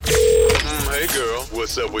Hey, girl,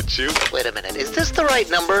 what's up with you? Wait a minute, is this the right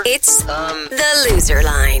number? It's the loser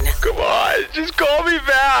line. Come on, just call me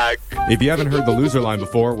back. If you haven't heard the loser line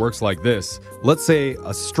before, it works like this. Let's say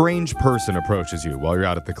a strange person approaches you while you're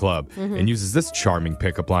out at the club and uses this charming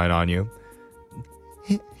pickup line on you.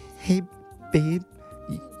 Hey, babe,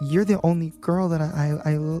 you're the only girl that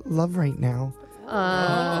I love right now.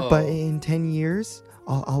 But in 10 years,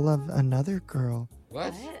 I'll love another girl.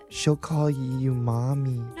 What? She'll call you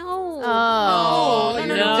mommy. No. Oh, no,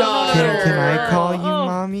 your no, no, daughter. Can I call you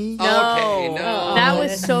mommy? Okay, no. That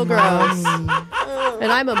was so gross. Mommy.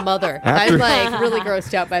 And I'm a mother. After- I'm like really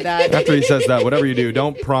grossed out by that. After he says that, whatever you do,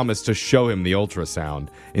 don't promise to show him the ultrasound.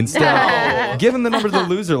 Instead, give him the number to the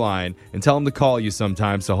loser line and tell him to call you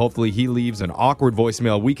sometime, so hopefully he leaves an awkward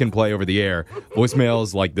voicemail we can play over the air.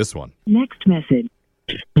 Voicemails like this one. Next message.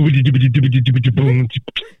 Boom,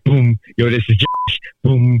 boom. Yo, this is Josh.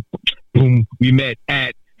 Boom, boom. We met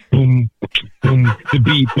at boom, boom. The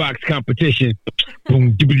beatbox competition.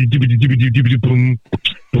 Boom, boom,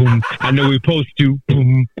 boom. I know we're supposed to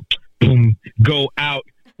boom, boom. Go out.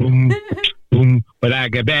 Boom, boom. But I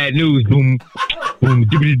got bad news. Boom, boom.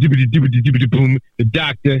 Boom. The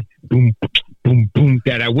doctor. Boom, boom, boom.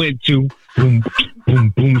 That I went to. Boom, boom,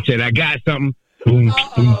 boom. Said I got something. Boom,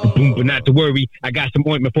 boom, boom, but not to worry, I got some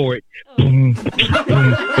ointment for it. Boom, boom,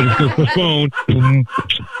 but it's good for phone. Boom,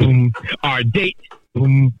 boom, our date.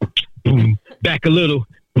 Boom, boom, back a little.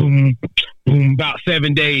 Boom, boom, about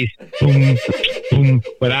 7 days. Boom, boom,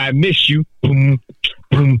 but I miss you. Boom,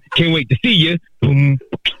 boom, can't wait to see you. Boom,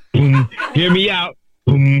 boom, hear me out.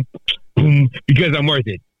 Boom, boom, because I'm worth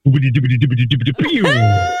it.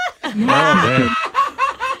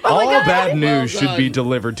 All bad news should be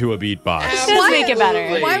delivered to a beatbox. Just make it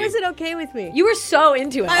better. Why was it okay with me? You were so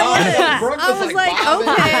into it. I was like,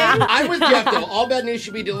 okay. I'm with Jeff, though. All bad news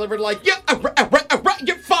should be delivered like, you're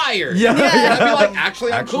fired. Yeah. I'd be like,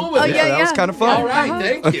 actually, I'm cool with it. Yeah, that was kind of fun. All right,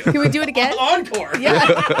 thank you. Can we do it again? Encore.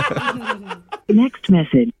 Next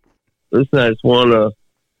message. Listen, I just want to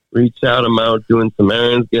reach out. I'm out doing some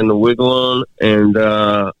errands, getting a wiggle on, and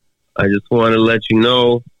I just want to let you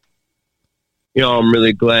know, I'm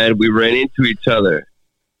really glad we ran into each other.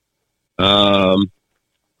 Good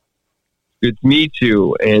to meet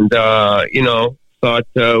you, and thought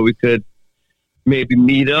we could maybe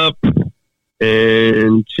meet up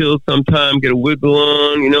and chill sometime, get a wiggle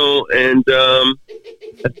on, and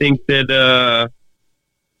I think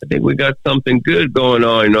we got something good going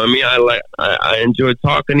on. You know what I mean? I enjoyed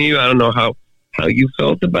talking to you. I don't know how you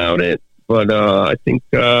felt about it, but I think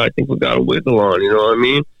we got a wiggle on. You know what I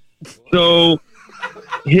mean? So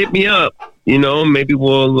hit me up. Maybe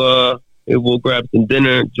we'll grab some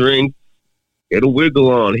dinner, drinks, get a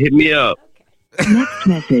wiggle on. Hit me up. Next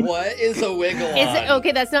message. What is a wiggle on? Is it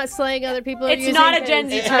okay? That's not slang other people are It's using. not a Gen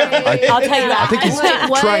Z term. I I'll tell you that. I think he's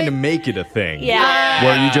What? trying to make it a thing. Yeah.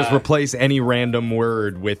 Where you just replace any random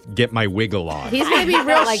word with "get my wiggle on." He's going to be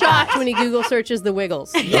real like shocked that. when he Google searches the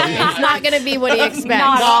Wiggles. It's not going to be what he expects.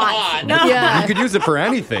 Not on. No. Yeah. You could use it for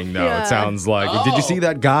anything, though. Yeah. It sounds like. Did you see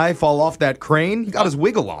that guy fall off that crane? He got his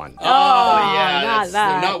wiggle on. Oh, yeah. not They're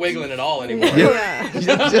that. not wiggling at all anymore. Yeah.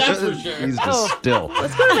 That's for sure. He's just still.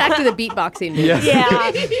 Let's go back to the beatboxing.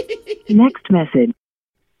 Yeah. Next message.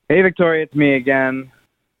 Hey, Victoria, it's me again.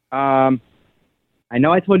 I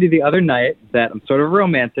know I told you the other night that I'm sort of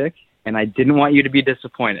romantic, and I didn't want you to be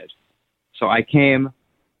disappointed. So I came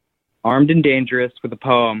armed and dangerous with a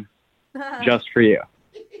poem just for you.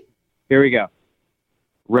 Here we go.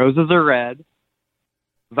 Roses are red.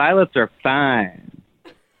 Violets are fine.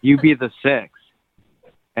 You be the 6,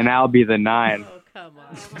 and I'll be the 9. Oh, come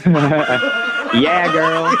on. Yeah,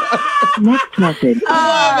 girl. Next message.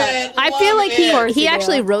 I feel like he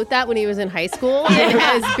actually wrote that when he was in high school and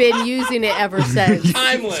has been using it ever since.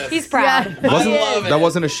 Timeless. He's proud. Yeah. love it. That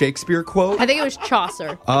wasn't a Shakespeare quote? I think it was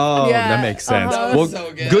Chaucer. Oh, Yeah. that makes sense. That was Well,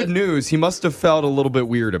 so good. good news. He must have felt a little bit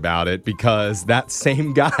weird about it because that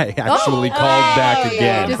same guy actually called back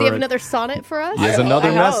again. Does for he have it. another sonnet for us? He has another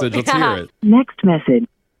I hope. message. Let's hear it. Next message.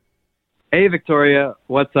 Hey, Victoria.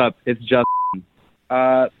 What's up? It's Justin.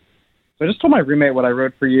 So I just told my roommate what I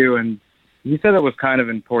wrote for you, and he said it was kind of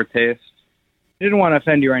in poor taste. I didn't want to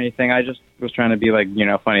offend you or anything. I just was trying to be,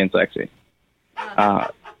 funny and sexy.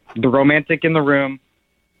 The romantic in the room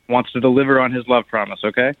wants to deliver on his love promise,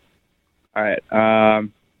 okay? All right.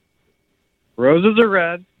 Roses are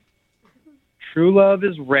red. True love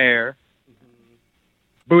is rare.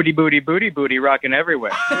 Booty, booty, booty, booty, rocking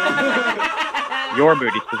everywhere. Your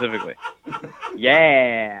booty, specifically.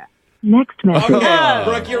 Yeah. Next message. Okay,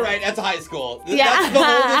 Brooke, you're right. That's high school. That's the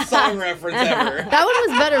oldest song reference ever. That one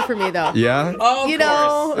was better for me, though. Yeah? Oh, You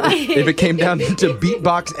know, If it came down to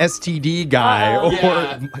beatbox STD guy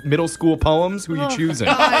or middle school poems, who are you choosing?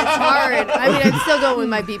 it's hard. I mean, I'm still going with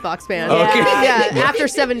my beatbox band. Okay. Yeah, after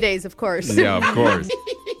 7 days, of course. Yeah, of course.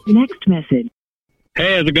 Next message.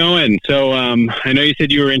 Hey, how's it going? So, I know you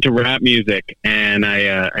said you were into rap music, and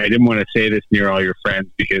I didn't want to say this near all your friends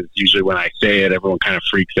because usually when I say it, everyone kind of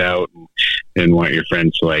freaks out and want your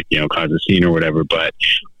friends to, like, you know, cause a scene or whatever. But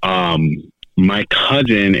my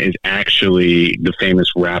cousin is actually the famous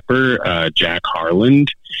rapper Jack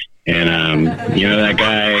Harland, and you know that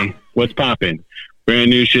guy. What's poppin'? Brand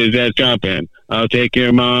new shit that's dropping. I'll take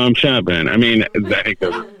your mom shopping. I mean, I think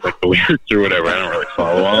those are like the lyrics or whatever. I don't really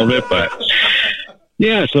follow all of it, but.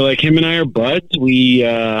 Yeah, so like him and I are buds. We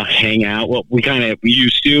hang out. Well, we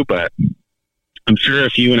used to, but I'm sure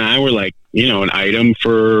if you and I were like, you know, an item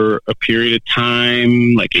for a period of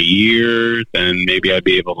time, like a year, then maybe I'd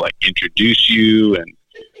be able to like introduce you and,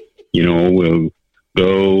 you know, we'll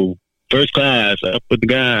go first class up with the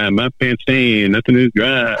guy, my pants stained, nothing is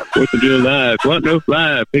dry, 4th of July, what no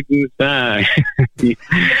fly, pigs in the sky.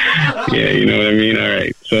 Yeah, you know what I mean? All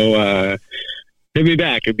right. So, hit me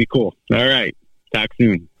back. It'd be cool. All right. Talk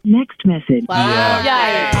soon. Next message. Wow.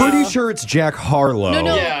 Yeah. Pretty sure it's Jack Harlow,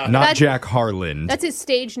 No, Yeah. not that's- Jack Harland. That's his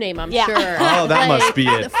stage name, I'm Yeah. sure. Oh, that must be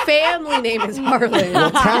it. The family name is Harlan. Well,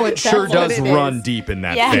 talent sure That's what does it run is. deep in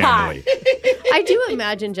that Yeah. family. I do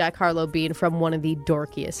imagine Jack Harlow being from one of the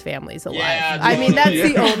dorkiest families alive. Yeah, I mean, that's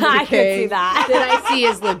the only I could see case that. I see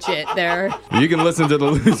is legit there. You can listen to the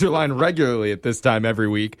Loser Line regularly at this time every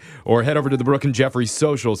week, or head over to the Brooke and Jeffrey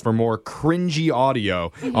socials for more cringy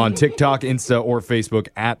audio on TikTok, Insta, or Facebook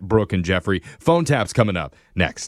at Brooke and Jeffrey. Phone taps coming up next.